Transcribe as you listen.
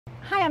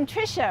Hi, I'm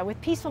Tricia with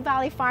Peaceful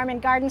Valley Farm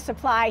and Garden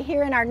Supply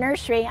here in our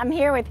nursery. I'm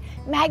here with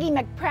Maggie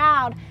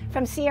McProud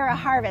from Sierra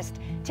Harvest.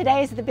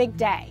 Today is the big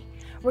day.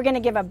 We're going to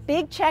give a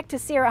big check to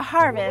Sierra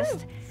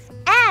Harvest,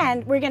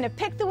 and we're going to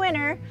pick the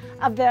winner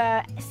of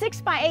the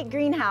 6x8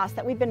 greenhouse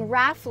that we've been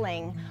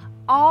raffling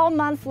all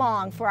month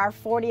long for our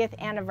 40th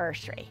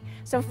anniversary.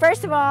 So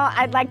first of all,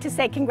 I'd like to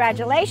say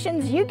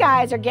congratulations. You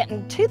guys are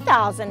getting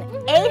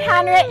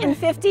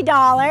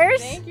 $2,850.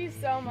 Thank you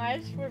so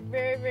much. We're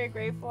very, very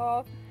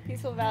grateful.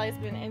 Peaceful Valley has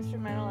been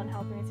instrumental in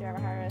helping Sierra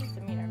Harvest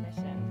to meet our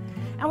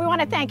mission. And we want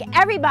to thank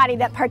everybody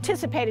that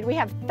participated. We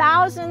have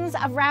thousands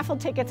of raffle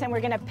tickets, and we're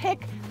going to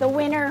pick the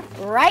winner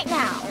right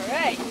now. All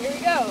right, here we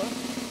go.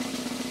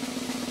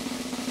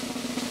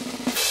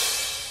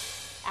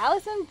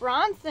 Allison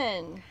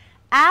Bronson.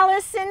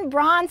 Allison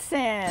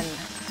Bronson.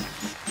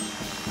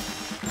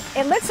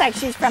 It looks like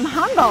she's from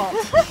Humboldt.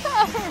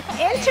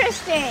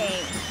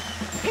 Interesting.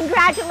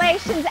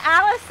 Congratulations,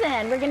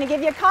 Allison. We're going to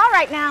give you a call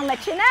right now and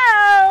let you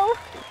know.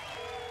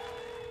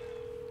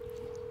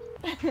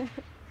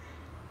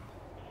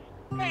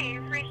 Hey,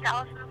 you've reached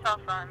Allison's cell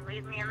phone.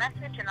 Leave me a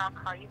message and I'll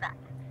call you back.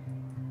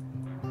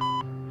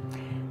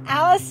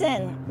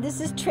 Allison, this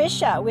is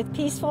Tricia with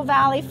Peaceful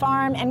Valley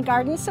Farm and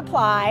Garden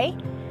Supply.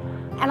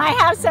 And I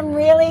have some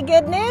really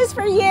good news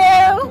for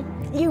you.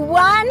 You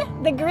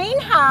won the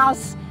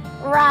greenhouse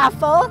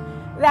raffle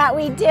that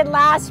we did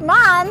last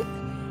month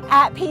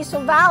at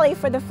Peaceful Valley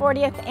for the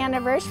 40th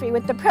anniversary,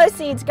 with the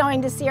proceeds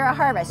going to Sierra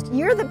Harvest.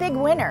 You're the big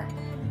winner.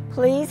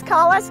 Please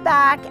call us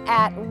back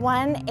at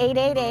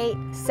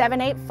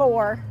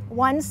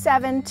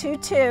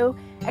 1-888-784-1722,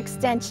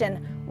 extension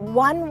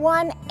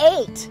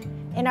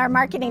 118 in our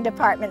marketing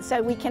department, so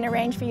we can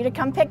arrange for you to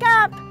come pick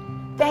up.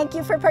 Thank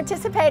you for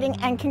participating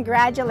and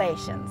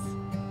congratulations.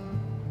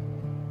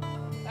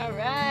 All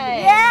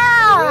right.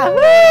 Yeah!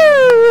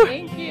 Woo!